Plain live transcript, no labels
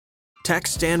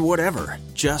text, and whatever.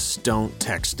 Just don't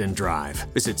text and drive.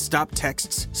 Visit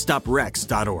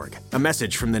StopTextsStopWrecks.org. A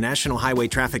message from the National Highway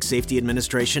Traffic Safety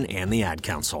Administration and the Ad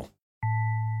Council.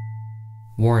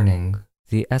 Warning.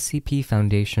 The SCP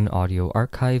Foundation audio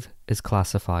archive is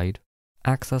classified.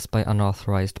 Access by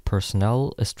unauthorized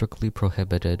personnel is strictly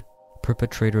prohibited.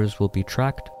 Perpetrators will be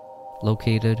tracked,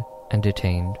 located, and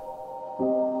detained.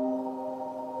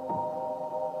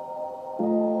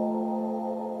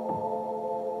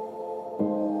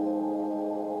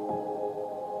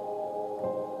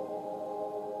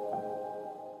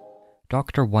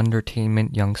 Dr.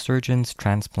 Wondertainment Young Surgeon's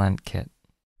Transplant Kit.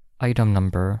 Item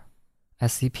Number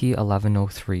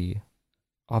SCP-1103.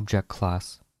 Object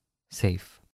Class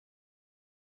Safe.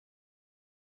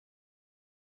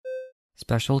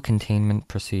 Special Containment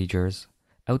Procedures.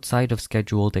 Outside of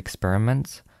scheduled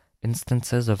experiments,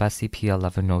 instances of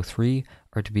SCP-1103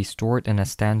 are to be stored in a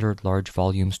standard large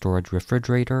volume storage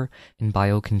refrigerator in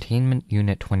Biocontainment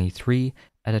Unit 23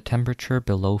 at a temperature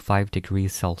below 5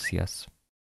 degrees Celsius.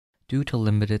 Due to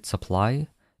limited supply,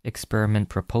 experiment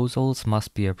proposals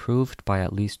must be approved by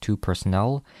at least 2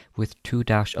 personnel with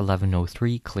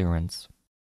 2-1103 clearance.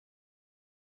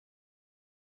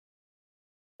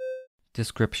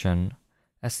 Description: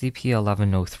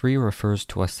 SCP-1103 refers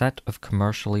to a set of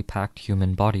commercially packed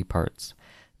human body parts,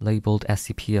 labeled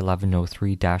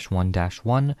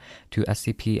SCP-1103-1-1 to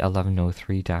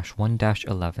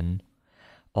SCP-1103-1-11.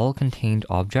 All contained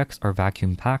objects are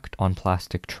vacuum-packed on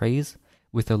plastic trays,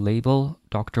 with a label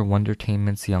Dr.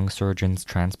 Wondertainment's Young Surgeon's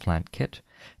Transplant Kit,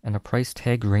 and a price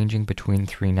tag ranging between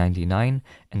 $3.99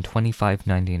 and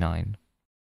 $25.99.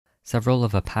 Several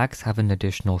of the packs have an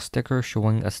additional sticker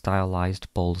showing a stylized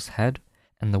bull's head,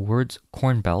 and the words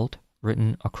Corn Belt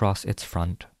written across its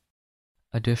front.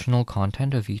 Additional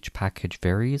content of each package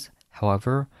varies,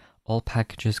 however, all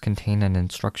packages contain an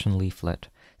instruction leaflet,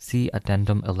 see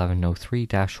Addendum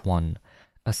 1103-1,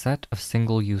 a set of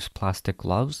single-use plastic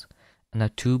gloves, and a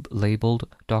tube labeled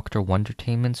Dr.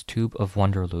 Wondertainment's Tube of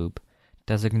Wonderlube,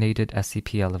 designated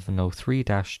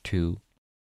SCP-1103-2.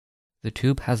 The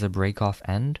tube has a break-off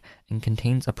end and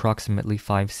contains approximately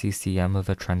 5 ccm of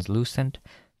a translucent,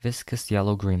 viscous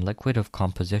yellow-green liquid of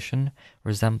composition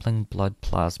resembling blood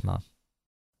plasma.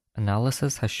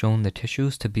 Analysis has shown the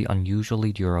tissues to be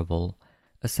unusually durable.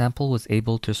 A sample was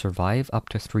able to survive up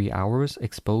to 3 hours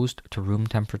exposed to room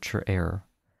temperature air.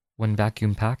 When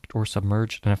vacuum-packed or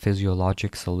submerged in a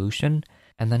physiologic solution,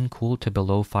 and then cooled to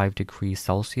below 5 degrees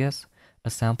Celsius, a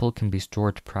sample can be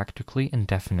stored practically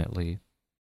indefinitely.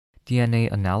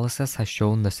 DNA analysis has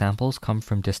shown the samples come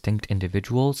from distinct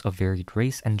individuals of varied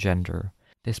race and gender.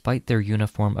 Despite their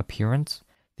uniform appearance,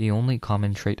 the only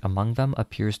common trait among them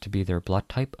appears to be their blood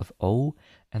type of O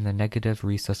and the negative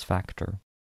rhesus factor.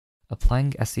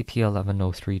 Applying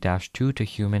SCP-1103-2 to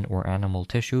human or animal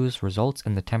tissues results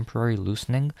in the temporary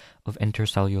loosening of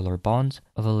intercellular bonds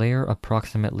of a layer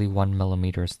approximately 1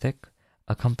 mm thick,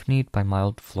 accompanied by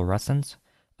mild fluorescence,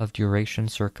 of duration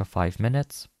circa 5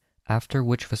 minutes, after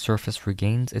which the surface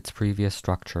regains its previous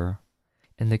structure.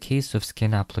 In the case of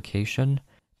skin application,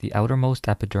 the outermost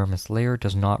epidermis layer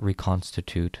does not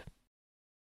reconstitute.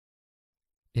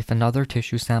 If another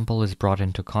tissue sample is brought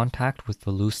into contact with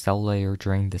the loose cell layer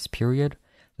during this period,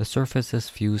 the surfaces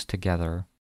fuse together.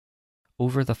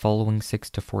 Over the following 6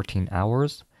 to 14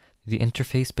 hours, the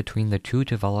interface between the two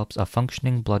develops a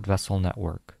functioning blood vessel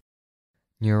network.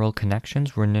 Neural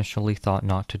connections were initially thought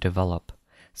not to develop.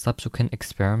 Subsequent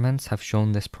experiments have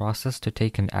shown this process to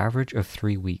take an average of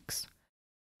 3 weeks.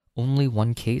 Only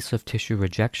 1 case of tissue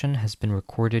rejection has been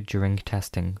recorded during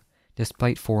testing,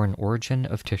 despite foreign origin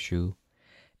of tissue.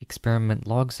 Experiment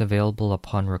logs available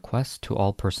upon request to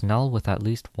all personnel with at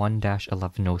least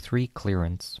 1-1103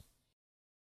 clearance.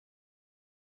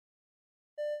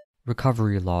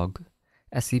 Recovery Log.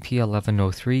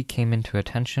 SCP-1103 came into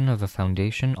attention of the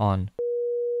Foundation on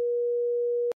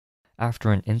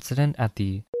after an incident at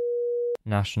the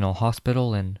National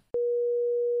Hospital in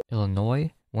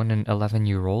Illinois when an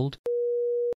 11-year-old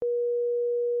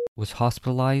was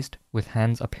hospitalized with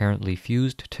hands apparently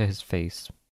fused to his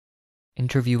face.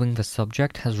 Interviewing the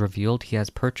subject has revealed he has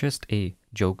purchased a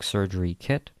joke surgery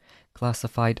kit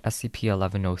classified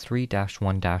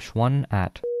SCP-1103-1-1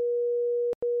 at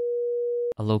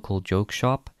a local joke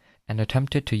shop and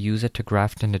attempted to use it to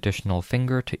graft an additional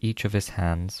finger to each of his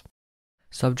hands.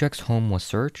 Subject's home was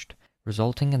searched,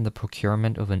 resulting in the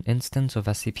procurement of an instance of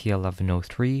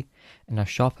SCP-1103 and a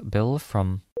shop bill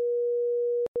from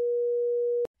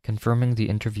confirming the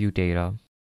interview data.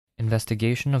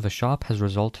 Investigation of the shop has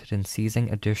resulted in seizing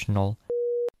additional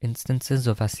instances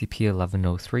of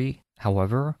SCP-1103.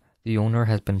 However, The owner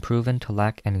has been proven to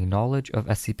lack any knowledge of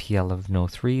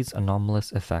SCP-1103's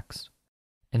anomalous effects.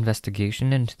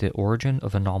 Investigation into the origin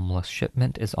of anomalous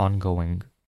shipment is ongoing.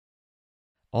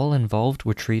 All involved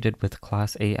were treated with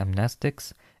Class A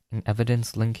amnestics, and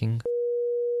evidence linking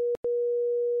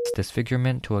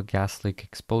disfigurement to a gas leak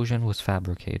explosion was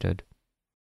fabricated.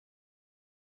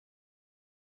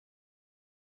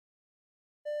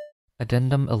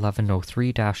 Addendum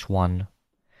 1103-1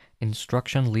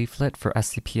 Instruction Leaflet for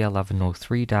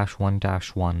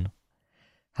SCP-1103-1-1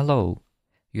 Hello!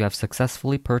 You have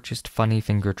successfully purchased Funny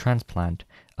Finger Transplant,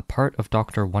 a part of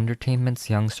Dr. Wondertainment's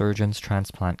Young Surgeon's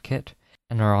Transplant Kit,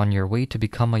 and are on your way to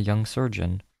become a young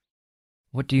surgeon.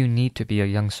 What do you need to be a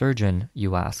young surgeon,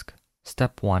 you ask?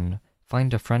 Step 1.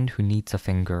 Find a friend who needs a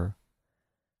finger.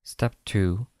 Step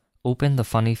 2. Open the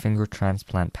Funny Finger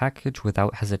Transplant package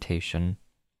without hesitation.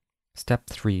 Step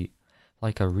 3.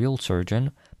 Like a real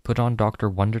surgeon, put on Dr.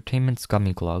 Wondertainment's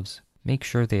gummy gloves. Make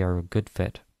sure they are a good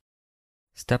fit.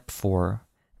 Step 4.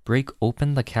 Break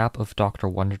open the cap of Dr.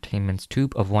 Wondertainment's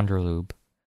tube of Wonderlube.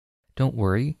 Don't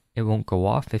worry, it won't go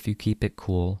off if you keep it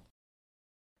cool.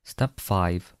 Step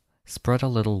 5. Spread a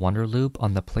little Wonderlube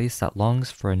on the place that longs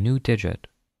for a new digit.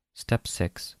 Step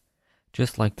 6.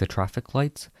 Just like the traffic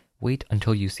lights, wait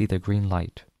until you see the green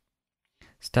light.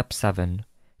 Step 7.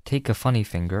 Take a funny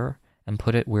finger and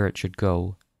put it where it should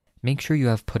go. Make sure you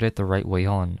have put it the right way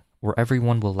on, or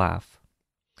everyone will laugh.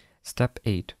 Step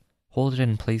 8. Hold it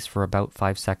in place for about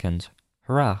 5 seconds.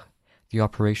 Hurrah! The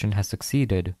operation has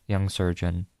succeeded, young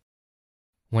surgeon.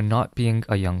 When not being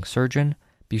a young surgeon,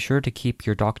 be sure to keep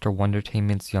your Dr.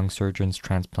 Wondertainment's Young Surgeon's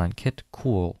Transplant Kit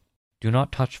cool. Do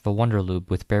not touch the Wonderlube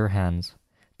with bare hands.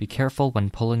 Be careful when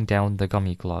pulling down the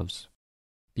gummy gloves.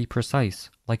 Be precise,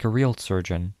 like a real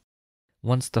surgeon.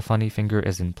 Once the funny finger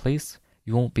is in place,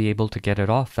 you won't be able to get it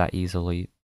off that easily.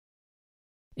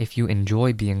 If you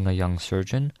enjoy being a young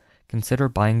surgeon, consider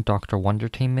buying Dr.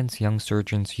 Wondertainment's Young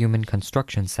Surgeon's Human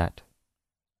Construction Set.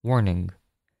 Warning: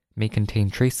 may contain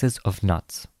traces of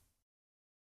nuts.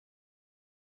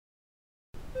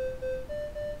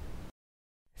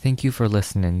 Thank you for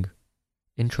listening.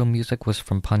 Intro music was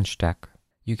from Punch Deck.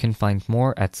 You can find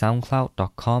more at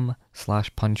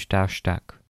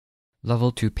soundcloud.com/punch-deck.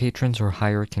 Level 2 patrons or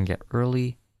higher can get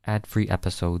early, ad-free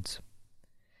episodes.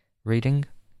 Rating,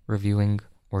 reviewing,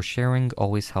 or sharing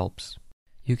always helps.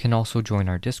 You can also join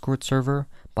our Discord server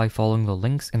by following the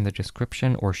links in the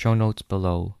description or show notes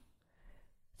below.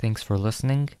 Thanks for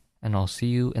listening, and I'll see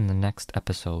you in the next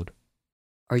episode.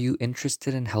 Are you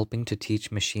interested in helping to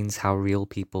teach machines how real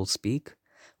people speak?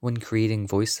 When creating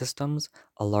voice systems,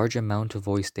 a large amount of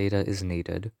voice data is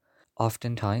needed.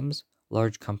 Oftentimes,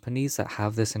 large companies that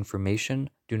have this information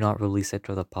do not release it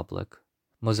to the public.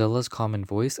 Mozilla's Common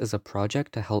Voice is a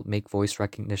project to help make voice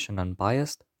recognition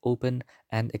unbiased, open,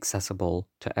 and accessible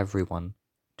to everyone.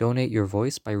 Donate your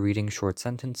voice by reading short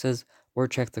sentences or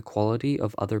check the quality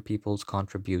of other people's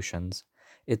contributions.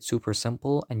 It's super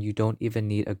simple and you don't even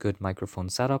need a good microphone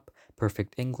setup,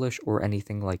 perfect English, or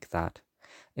anything like that.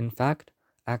 In fact,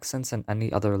 accents and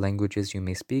any other languages you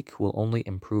may speak will only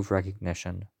improve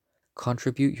recognition.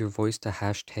 Contribute your voice to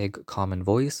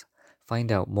 #CommonVoice.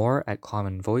 Find out more at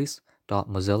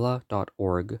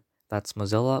commonvoice.mozilla.org. That's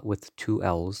Mozilla with 2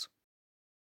 L's.